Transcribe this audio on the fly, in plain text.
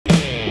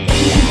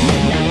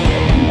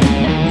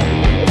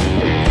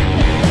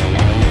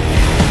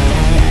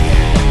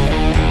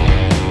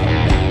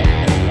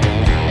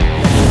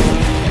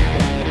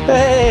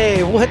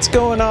What's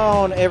going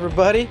on,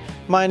 everybody?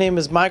 My name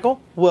is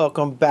Michael.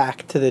 Welcome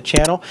back to the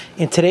channel.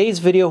 In today's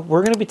video,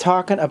 we're going to be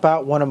talking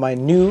about one of my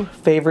new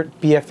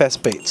favorite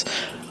BFS baits.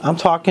 I'm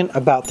talking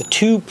about the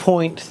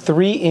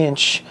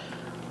 2.3-inch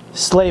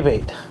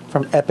SlayBait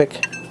from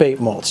Epic Bait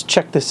Molds.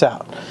 Check this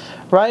out.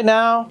 Right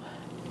now,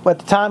 at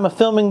the time of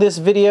filming this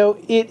video,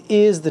 it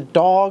is the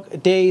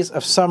dog days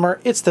of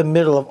summer. It's the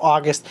middle of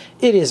August.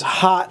 It is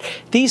hot.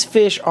 These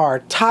fish are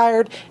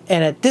tired,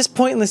 and at this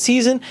point in the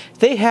season,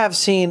 they have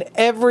seen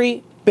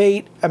every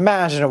bait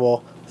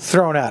imaginable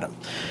thrown at them.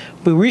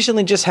 We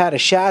recently just had a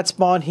shad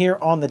spawn here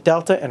on the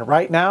Delta, and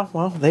right now,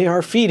 well, they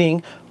are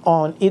feeding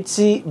on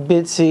itsy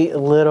bitsy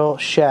little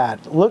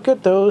shad. Look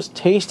at those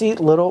tasty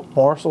little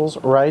morsels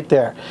right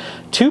there.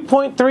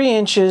 2.3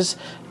 inches,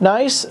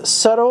 nice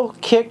subtle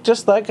kick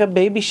just like a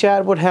baby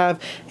shad would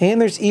have, and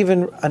there's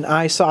even an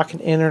eye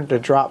socket in there to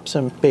drop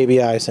some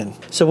baby eyes in.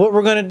 So what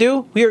we're going to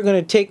do, we are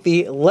going to take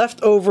the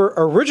leftover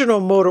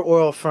original motor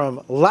oil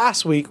from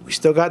last week. We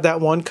still got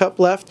that 1 cup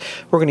left.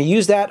 We're going to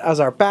use that as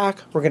our back.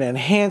 We're going to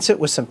enhance it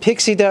with some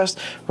pixie dust.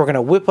 We're going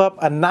to whip up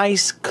a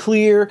nice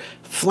clear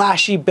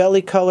flashy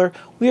belly color.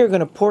 We are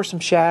going to pour some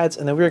shads,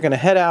 and then we're going to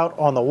head out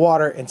on the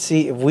water and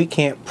see if we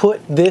can't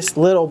put this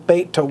little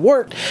bait to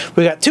work.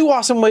 We got 2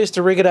 awesome ways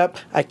to rig it up.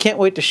 I can't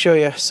wait to show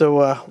you.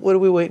 So what are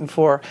we waiting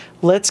for?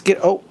 Let's get,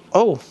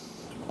 whoa,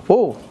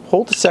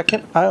 hold a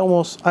second. I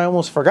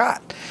almost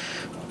forgot.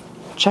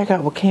 Check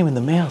out what came in the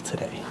mail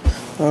today.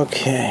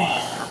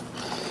 Okay.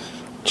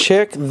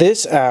 Check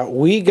this out.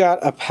 We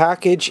got a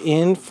package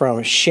in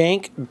from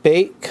Shank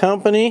Bait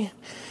Company.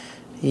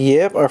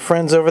 Yep, our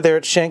friends over there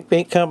at Shank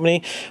Bait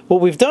Company.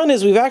 What we've done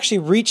is we've actually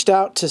reached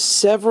out to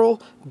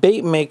several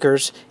bait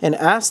makers and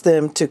asked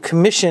them to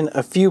commission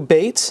a few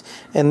baits,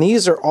 and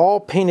these are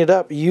all painted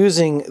up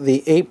using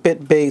the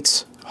 8-Bit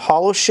Baits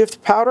hollow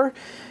shift powder.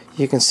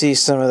 You can see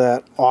some of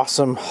that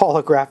awesome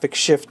holographic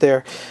shift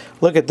there.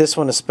 Look at this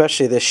one,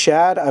 especially the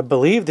shad. I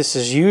believe this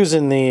is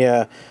using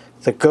the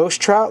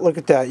ghost trout. Look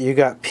at that. You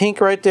got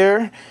pink right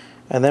there.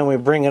 And then we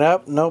bring it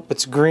up. Nope,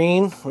 it's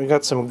green. We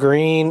got some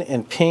green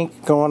and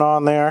pink going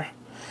on there.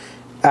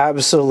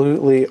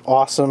 Absolutely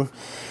awesome.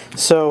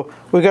 So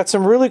we got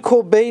some really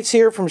cool baits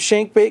here from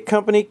Shank Bait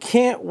Company.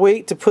 Can't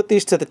wait to put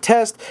these to the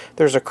test.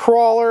 There's a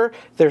crawler,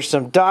 there's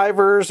some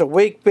divers, a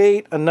wake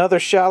bait, another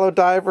shallow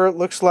diver it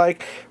looks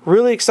like.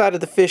 Really excited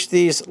to fish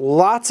these.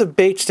 Lots of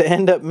baits to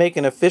end up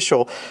making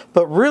official.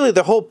 But really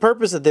the whole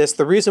purpose of this,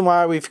 the reason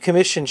why we've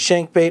commissioned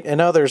Shank Bait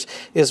and others,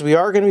 is we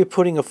are going to be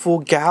putting a full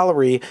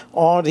gallery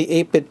on the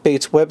 8-Bit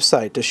Baits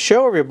website to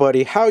show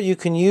everybody how you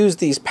can use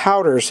these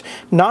powders,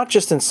 not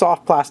just in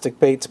soft plastic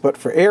baits, but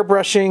for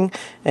airbrushing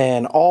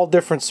and all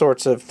different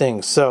sorts of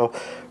things. So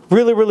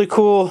really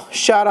cool.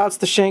 Shout outs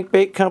to Shank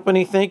Bait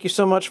Company. Thank you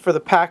so much for the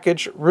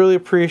package. Really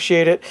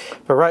appreciate it.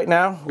 But right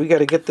now we got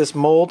to get this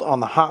mold on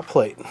the hot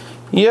plate.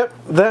 Yep,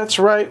 that's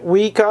right.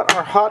 We got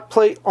our hot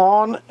plate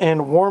on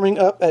and warming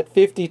up at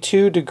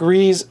 52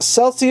 degrees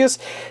Celsius.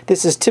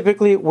 This is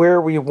typically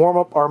where we warm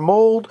up our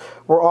mold.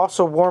 We're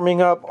also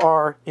warming up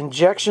our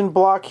injection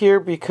block here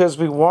because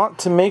we want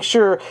to make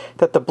sure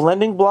that the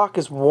blending block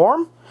is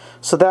warm,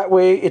 so that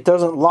way it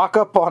doesn't lock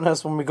up on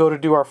us when we go to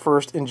do our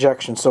first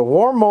injection. So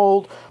warm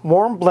mold,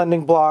 warm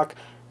blending block,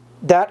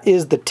 that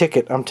is the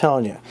ticket, I'm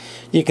telling you.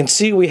 You can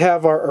see we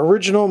have our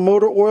original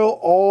motor oil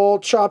all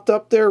chopped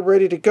up there,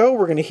 ready to go.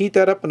 We're going to heat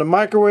that up in the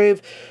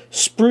microwave,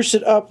 spruce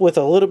it up with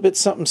a little bit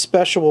something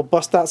special. We'll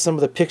bust out some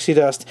of the pixie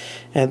dust,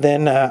 and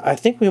then I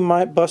think we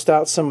might bust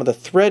out some of the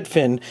thread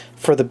fin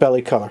for the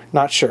belly color.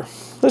 Not sure.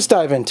 Let's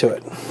dive into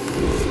it.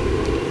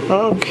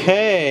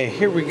 Okay,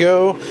 here we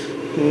go.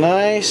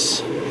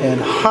 Nice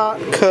and hot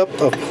cup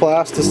of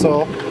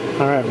plastisol.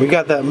 Alright, we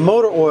got that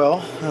motor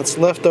oil that's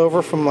left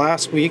over from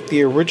last week,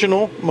 the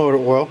original motor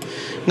oil.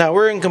 Now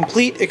we're in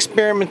complete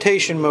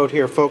experimentation mode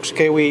here, folks.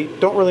 Okay, we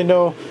don't really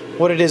know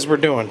what it is we're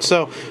doing.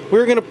 So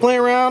we're going to play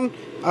around.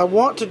 I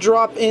want to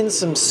drop in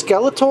some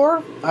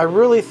Skeletor. I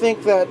really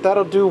think that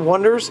that'll do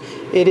wonders.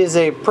 It is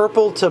a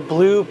purple to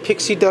blue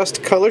pixie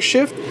dust color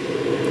shift.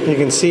 You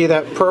can see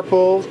that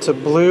purple to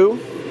blue.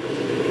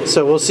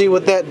 So we'll see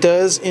what that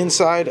does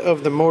inside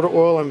of the motor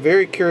oil. I'm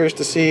very curious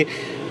to see.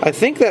 I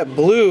think that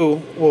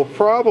blue will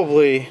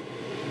probably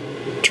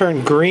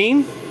turn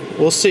green.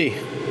 We'll see.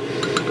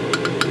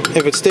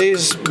 If it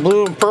stays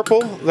blue and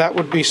purple, that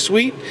would be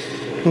sweet.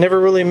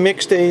 Never really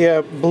mixed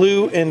a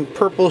blue and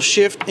purple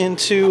shift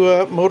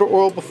into motor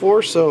oil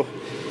before, so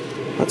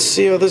let's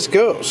see how this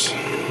goes.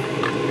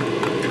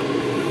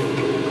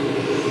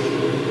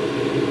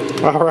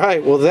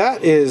 Alright, well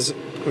that is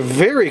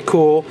very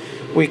cool.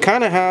 We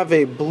kind of have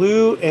a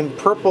blue and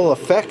purple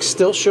effect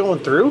still showing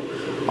through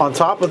on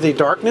top of the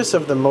darkness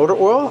of the motor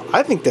oil.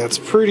 I think that's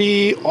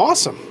pretty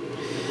awesome.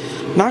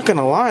 Not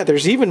gonna lie,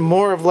 there's even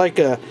more of like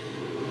a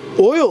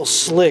oil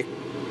slick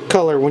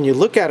color when you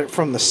look at it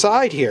from the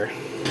side here.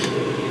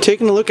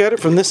 Taking a look at it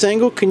from this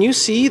angle, can you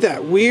see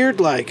that weird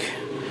like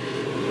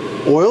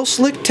oil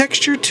slick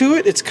texture to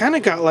it? It's kind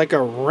of got like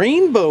a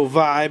rainbow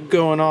vibe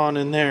going on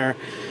in there.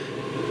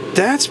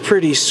 That's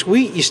pretty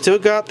sweet. You still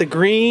got the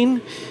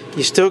green,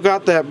 You still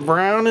got that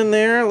brown in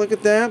there. Look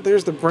at that.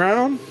 There's the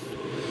brown.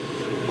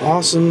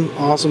 Awesome,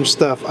 awesome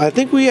stuff. I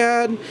think we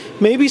add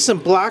maybe some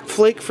black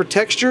flake for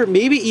texture,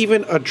 maybe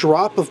even a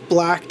drop of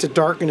black to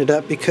darken it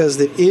up, because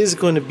it is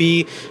going to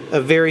be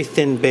a very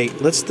thin bait.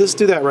 Let's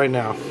do that right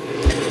now.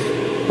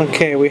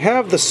 Okay, we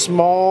have the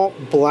small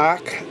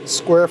black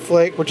square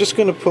flake. We're just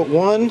going to put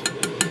 1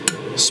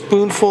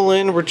 spoonful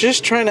in. We're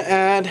just trying to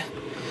add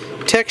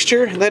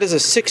texture. That is a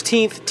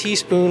 1/16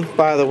 teaspoon,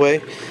 by the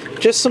way.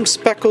 Just some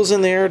speckles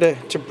in there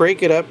to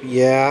break it up.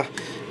 Yeah,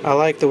 I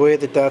like the way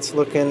that that's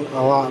looking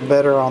a lot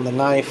better on the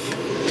knife.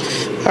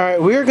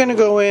 Alright, we are going to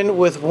go in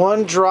with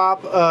 1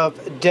 drop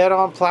of Dead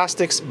On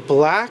Plastics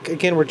Black.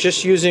 Again, we're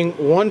just using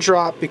 1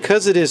 drop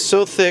because it is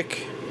so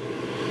thick.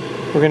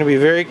 We're going to be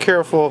very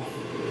careful.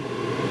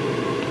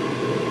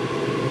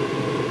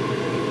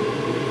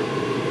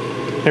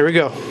 There we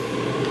go.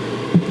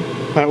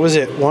 That was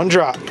it, 1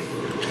 drop.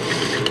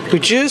 We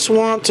just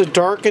want to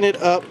darken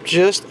it up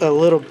just a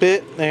little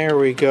bit. There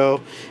we go.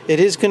 It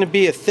is going to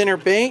be a thinner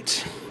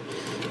bait,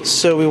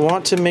 so we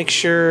want to make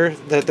sure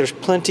that there's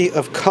plenty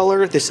of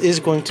color. This is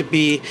going to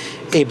be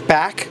a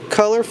back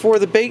color for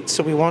the bait,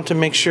 so we want to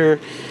make sure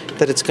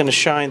that it's going to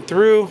shine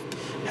through,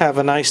 have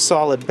a nice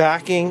solid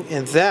backing,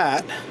 and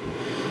that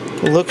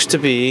looks to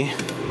be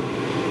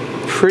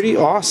pretty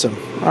awesome.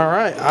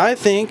 Alright, I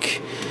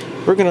think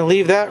we're going to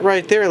leave that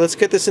right there. Let's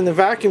get this in the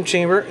vacuum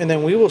chamber, and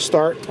then we will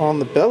start on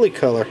the belly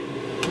color.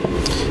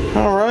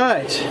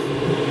 Alright,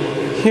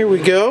 here we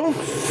go.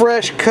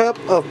 Fresh cup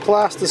of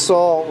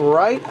plastisol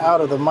right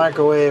out of the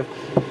microwave.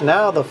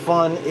 Now the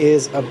fun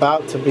is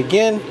about to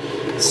begin.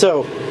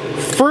 So,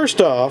 first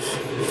off,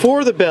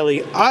 for the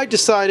belly, I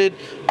decided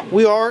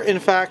we are in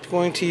fact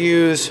going to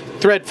use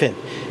Threadfin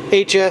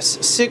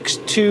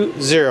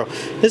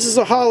HS620. This is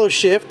a hollow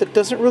shift that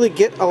doesn't really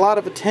get a lot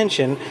of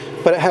attention,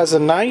 but it has a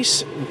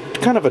nice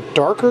kind of a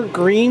darker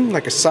green,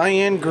 like a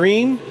cyan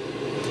green,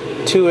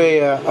 to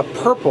a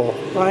purple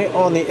right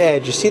on the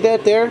edge. You see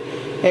that there?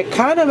 It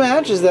kind of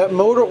matches that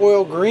motor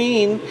oil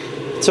green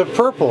to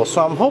purple,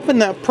 so I'm hoping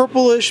that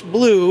purplish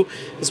blue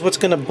is what's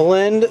going to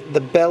blend the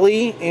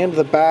belly and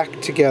the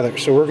back together.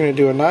 So we're going to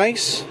do a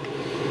nice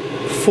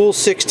full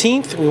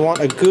 1/16. We want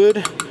a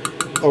good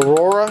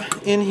aurora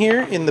in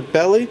here in the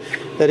belly.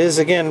 That is,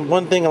 again,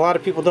 one thing a lot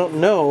of people don't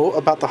know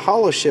about the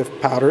hollow shift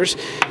powders.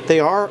 They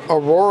are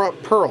aurora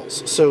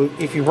pearls, so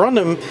if you run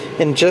them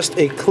in just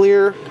a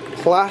clear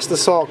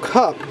plastisol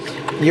cup,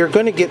 you're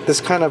going to get this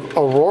kind of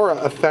aurora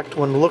effect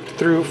when looked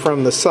through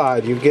from the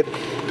side. You get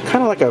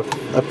kind of like a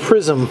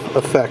prism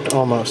effect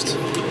almost.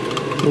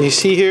 And you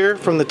see here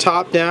from the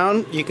top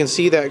down, you can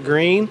see that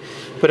green,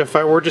 but if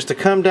I were just to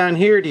come down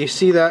here, do you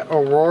see that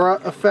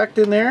aurora effect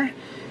in there?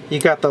 You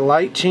got the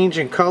light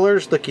changing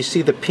colors. Look, you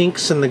see the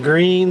pinks and the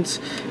greens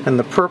and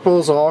the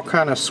purples all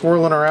kind of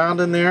swirling around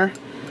in there.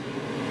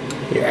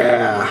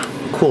 Yeah,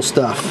 cool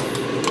stuff.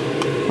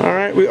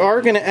 Alright, we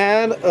are going to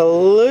add a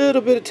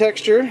little bit of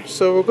texture,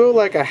 so we'll go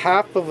like a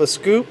 1/2 of a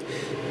scoop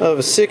of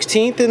a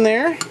 1/16 in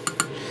there.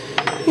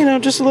 You know,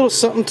 just a little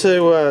something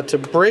to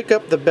break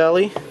up the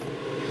belly.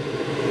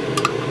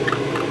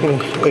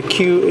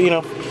 You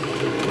know,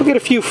 we'll get a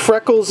few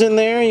freckles in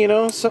there, you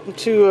know, something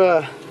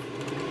to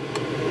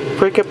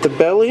break up the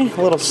belly,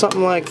 a little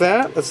something like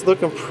that. That's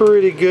looking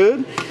pretty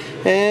good.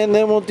 And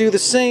then we'll do the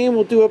same.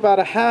 We'll do about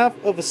a 1/2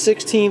 of a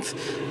 1/16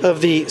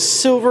 of the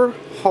silver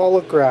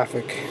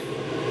holographic.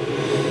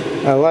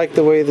 I like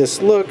the way this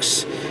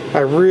looks. I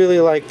really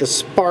like the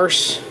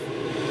sparse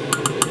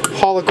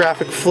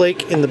holographic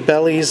flake in the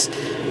bellies.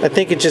 I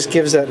think it just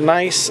gives that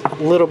nice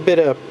little bit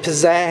of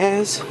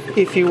pizzazz,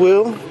 if you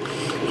will.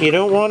 You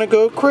don't want to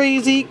go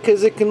crazy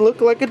because it can look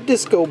like a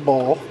disco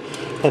ball,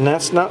 and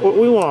that's not what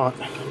we want.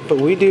 But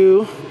we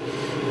do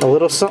a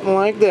little something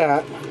like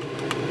that,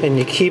 and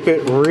you keep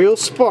it real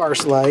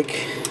sparse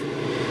like,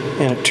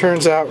 and it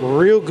turns out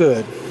real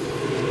good.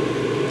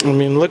 I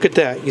mean, look at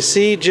that. You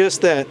see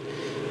just that.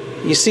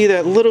 You see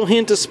that little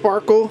hint of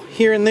sparkle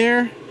here and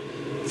there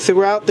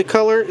throughout the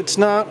color. It's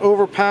not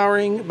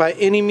overpowering by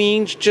any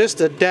means, just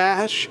a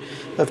dash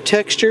of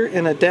texture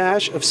and a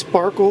dash of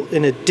sparkle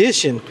in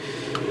addition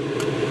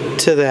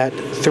to that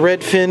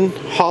Threadfin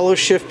hollow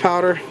shift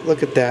powder.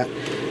 Look at that.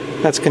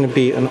 That's going to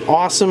be an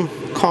awesome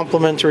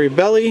complementary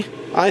belly,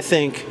 I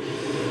think,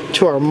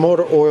 to our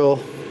motor oil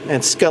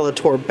and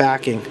Skeletor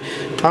backing.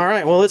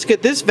 Alright, well, let's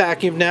get this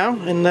vacuumed now,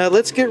 and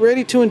let's get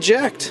ready to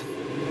inject.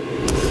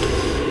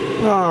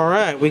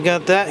 Alright, we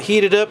got that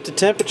heated up to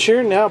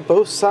temperature. Now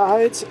both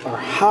sides are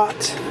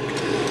hot,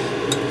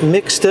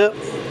 mixed up,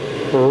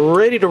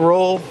 ready to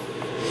roll.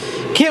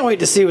 Can't wait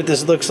to see what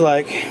this looks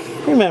like.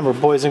 Remember,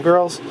 boys and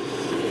girls,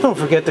 don't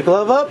forget to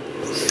glove up.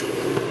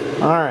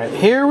 Alright,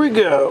 here we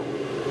go.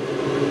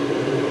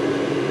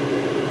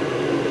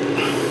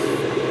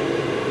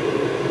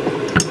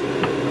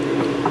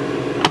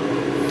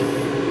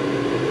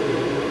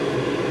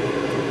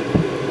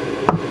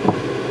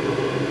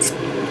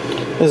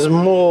 This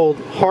mold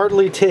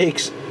hardly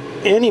takes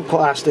any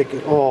plastic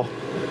at all.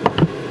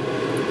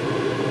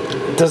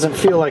 It doesn't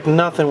feel like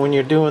nothing when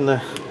you're doing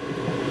the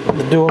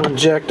dual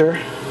injector.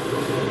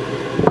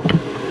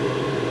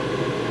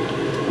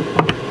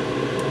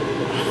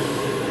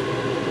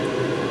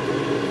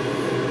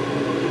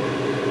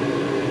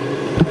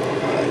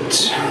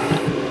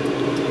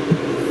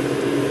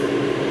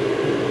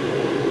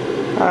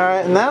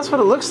 right, and that's what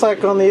it looks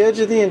like on the edge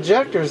of the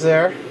injectors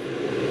there.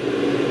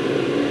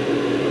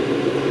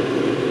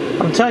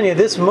 I'm telling you,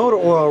 this motor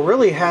oil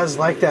really has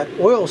like that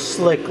oil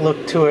slick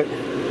look to it.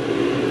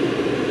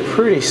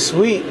 Pretty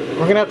sweet.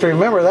 We're gonna have to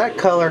remember that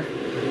color.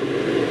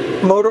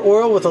 Motor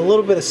oil with a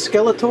little bit of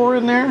Skeletor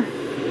in there.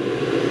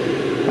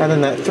 And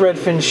then that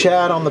threadfin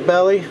shad on the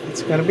belly.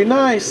 It's gonna be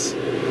nice.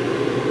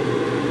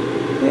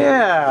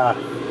 Yeah.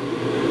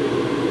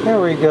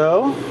 There we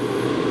go.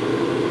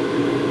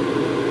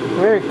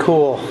 Very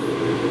cool.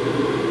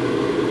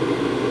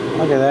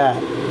 Look at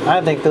that.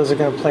 I think those are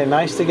gonna play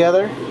nice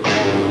together.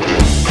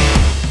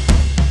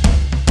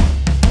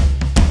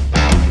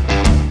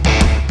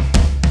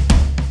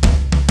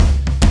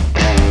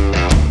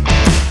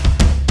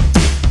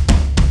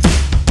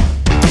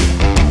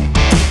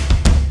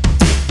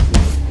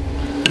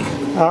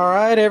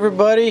 Alright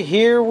everybody,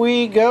 here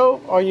we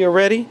go. Are you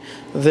ready?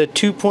 The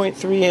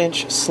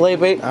 2.3-inch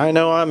SlayBait. I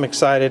know I'm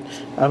excited.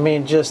 I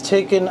mean, just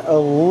taking a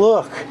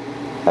look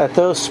at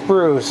those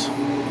sprues.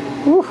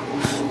 Whew.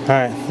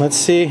 Alright, let's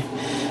see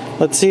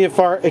if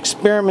our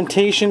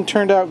experimentation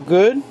turned out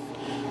good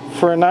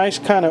for a nice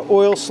kind of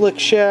oil slick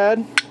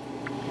shad.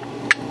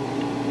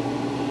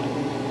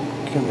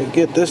 Can we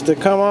get this to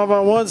come off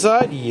on one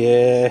side?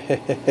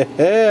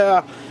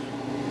 Yeah.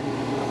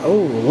 Oh,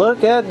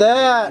 look at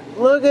that.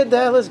 Look at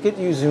that. Let's get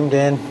you zoomed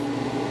in.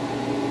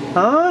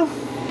 Huh?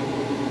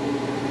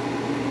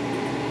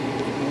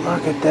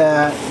 Look at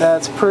that.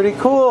 That's pretty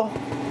cool.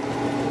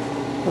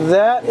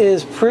 That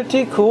is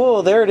pretty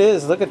cool. There it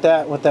is. Look at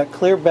that with that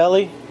clear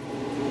belly.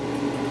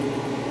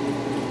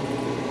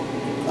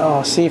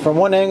 Oh, see, from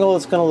one angle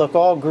it's going to look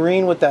all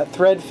green with that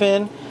thread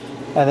fin.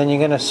 And then you're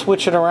going to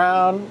switch it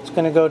around. It's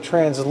going to go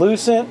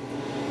translucent.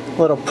 A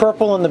little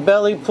purple in the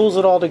belly pulls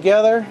it all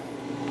together.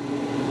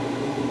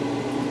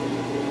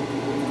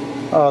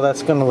 Oh,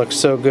 that's gonna look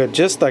so good,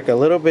 just like a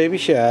little baby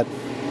shad.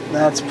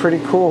 That's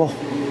pretty cool.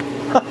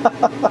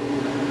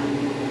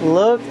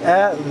 Look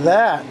at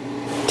that.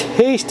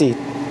 Tasty,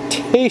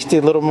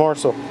 tasty little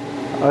morsel.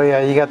 Oh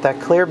yeah, you got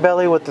that clear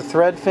belly with the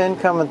thread fin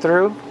coming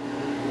through.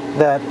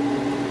 That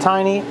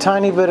tiny,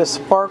 tiny bit of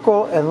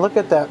sparkle, and look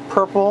at that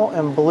purple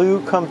and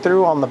blue come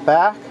through on the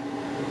back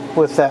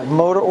with that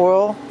motor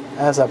oil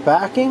as a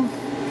backing.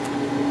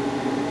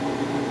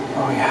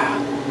 Oh yeah.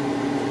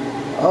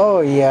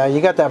 Oh yeah,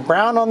 you got that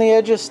brown on the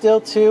edges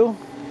still too.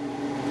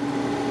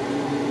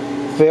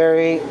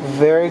 Very,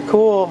 very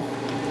cool.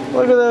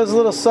 Look at those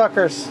little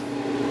suckers.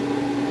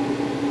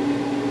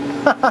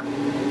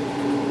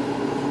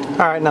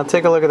 Alright, now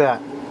take a look at that.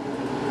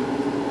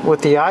 With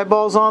the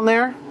eyeballs on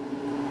there.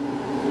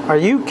 Are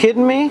you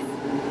kidding me?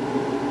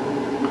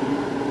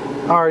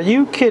 Are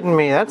you kidding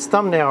me? That's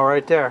thumbnail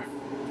right there.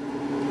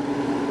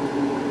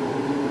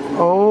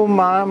 Oh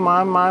my,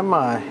 my, my,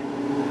 my.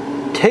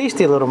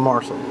 Tasty little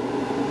morsel.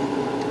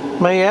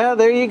 But yeah,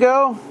 there you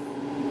go.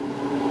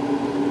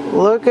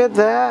 Look at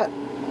that.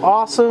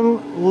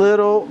 Awesome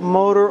little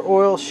motor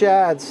oil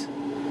shads.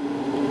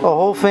 A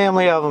whole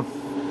family of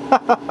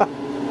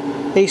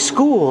them. A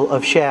school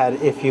of shad,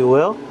 if you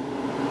will.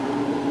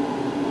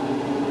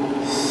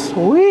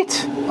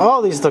 Sweet.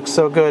 Oh, these look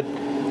so good.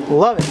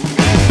 Love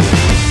it.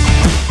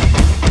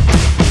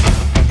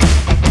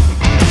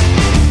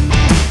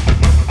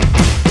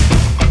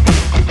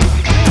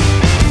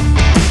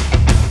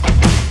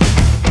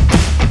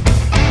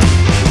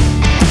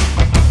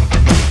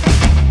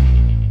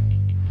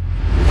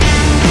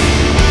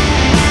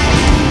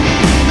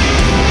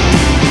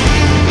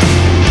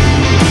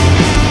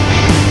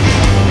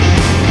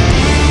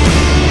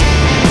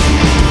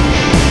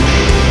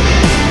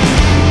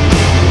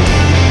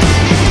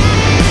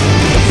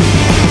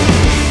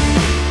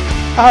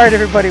 Alright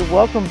everybody,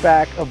 welcome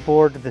back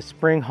aboard the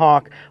Spring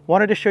Hawk.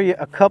 Wanted to show you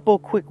a couple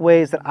quick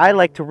ways that I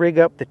like to rig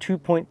up the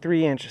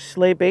 2.3-inch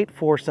SlayBait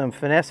for some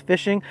finesse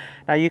fishing.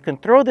 Now you can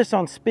throw this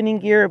on spinning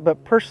gear,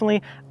 but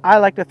personally I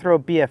like to throw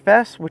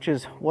BFS, which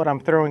is what I'm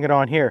throwing it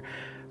on here.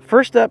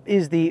 First up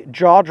is the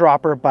Jaw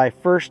Dropper by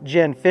First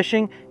Gen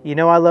Fishing. You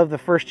know I love the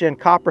First Gen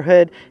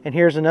Copperhead, and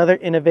here's another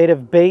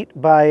innovative bait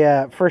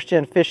by First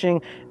Gen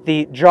Fishing.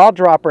 The Jaw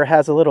Dropper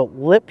has a little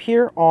lip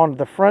here on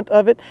the front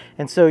of it,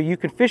 and so you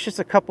can fish this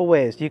a couple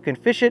ways. You can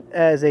fish it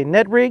as a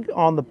Ned rig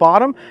on the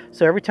bottom,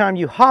 so every time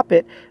you hop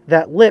it,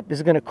 that lip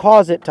is going to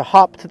cause it to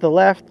hop to the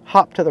left,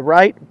 hop to the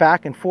right,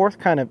 back and forth,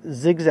 kind of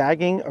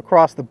zigzagging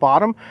across the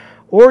bottom.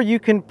 Or you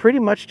can pretty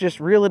much just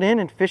reel it in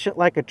and fish it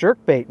like a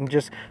jerk bait and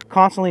just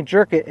constantly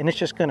jerk it, and it's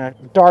just going to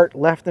dart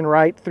left and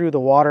right through the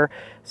water.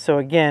 So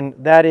again,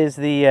 that is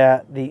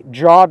the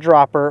Jaw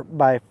Dropper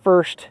by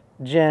First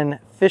Gen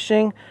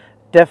Fishing.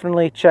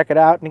 Definitely check it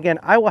out. And again,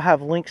 I will have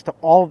links to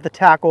all of the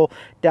tackle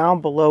down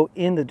below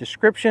in the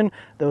description.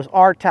 Those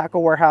are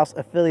Tackle Warehouse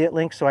affiliate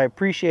links, so I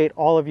appreciate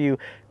all of you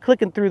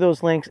clicking through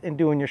those links and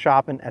doing your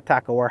shopping at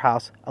Tackle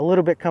Warehouse. A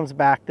little bit comes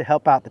back to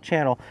help out the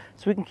channel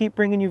so we can keep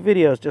bringing you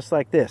videos just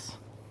like this.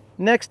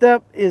 Next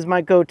up is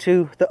my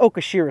go-to, the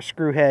Okashira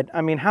screw head.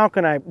 I mean, how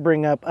can I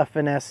bring up a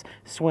finesse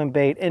swim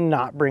bait and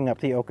not bring up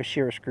the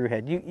Okashira screw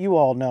head? You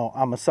all know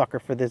I'm a sucker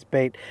for this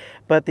bait.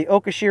 But the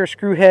Okashira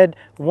screw head,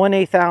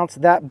 1/8 ounce,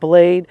 that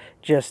blade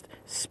just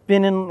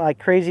spinning like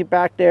crazy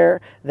back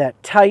there,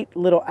 that tight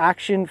little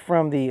action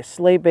from the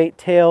SlayBait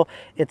tail.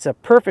 It's a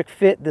perfect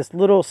fit. This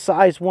little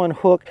size 1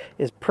 hook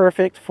is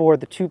perfect for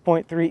the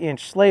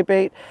 2.3-inch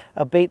SlayBait,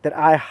 a bait that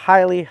I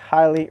highly,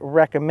 highly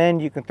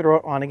recommend. You can throw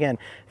it on, again,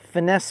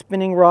 finesse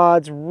spinning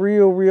rods,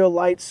 real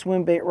light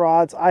swim bait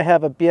rods. I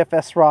have a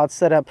BFS rod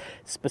set up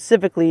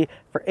specifically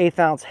for 1/8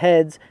 ounce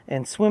heads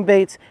and swim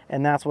baits,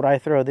 and that's what I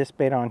throw this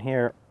bait on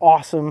here.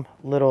 Awesome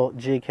little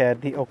jig head,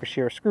 the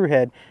Okashira screw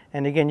head.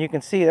 And again, you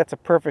can see that's a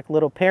perfect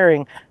little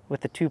pairing with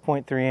the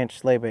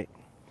 2.3-inch SlayBait.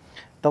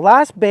 The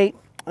last bait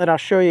that I'll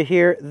show you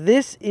here,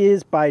 this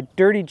is by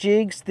Dirty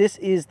Jigs. This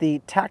is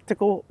the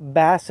Tactical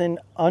Bassin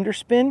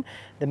Underspin,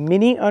 the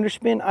mini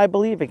underspin, I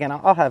believe. Again,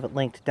 I'll have it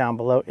linked down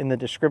below in the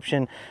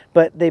description.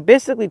 But they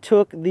basically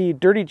took the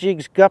Dirty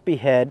Jigs guppy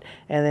head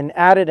and then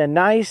added a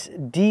nice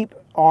deep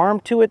arm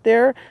to it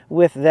there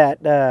with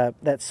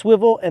that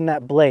swivel and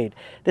that blade.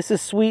 This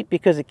is sweet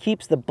because it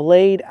keeps the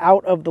blade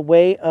out of the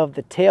way of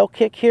the tail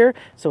kick here,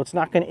 so it's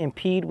not going to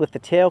impede with the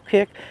tail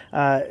kick.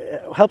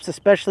 It helps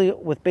especially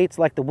with baits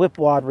like the whip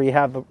wad where you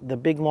have the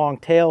big long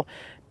tail.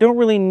 Don't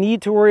really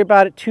need to worry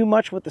about it too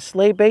much with the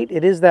SlayBait.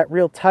 It is that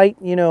real tight,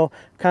 you know,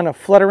 kind of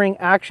fluttering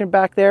action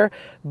back there.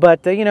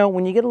 But, you know,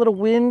 when you get a little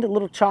wind, a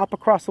little chop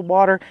across the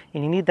water,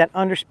 and you need that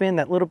underspin,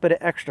 that little bit of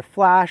extra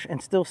flash and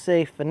still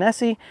say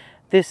finesse,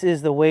 this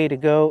is the way to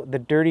go. The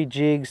Dirty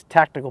Jigs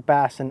Tactical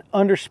Bassin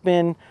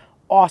Underspin.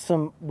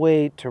 Awesome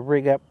way to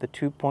rig up the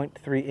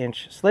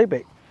 2.3-inch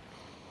SlayBait.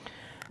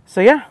 So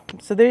yeah,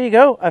 so there you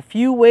go. A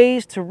few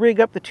ways to rig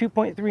up the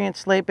 2.3-inch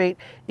SlayBait.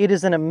 It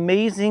is an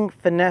amazing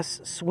finesse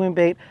swim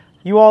bait.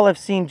 You all have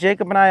seen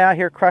Jacob and I out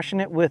here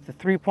crushing it with the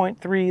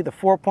 3.3, the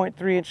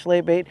 4.3-inch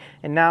SlayBait,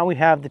 and now we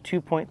have the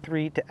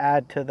 2.3 to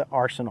add to the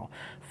arsenal.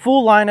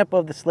 Full lineup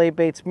of the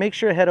SlayBaits. Make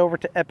sure to head over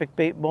to Epic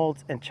Bait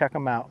Molds and check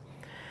them out.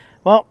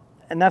 Well,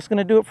 and that's going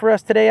to do it for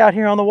us today out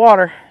here on the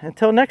water.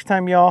 Until next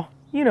time, y'all,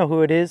 you know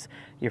who it is.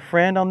 Your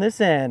friend on this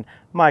end,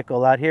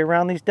 Michael, out here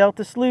around these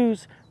Delta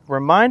sloughs,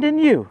 reminding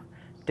you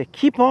to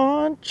keep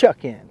on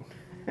chucking.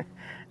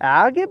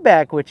 I'll get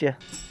back with you.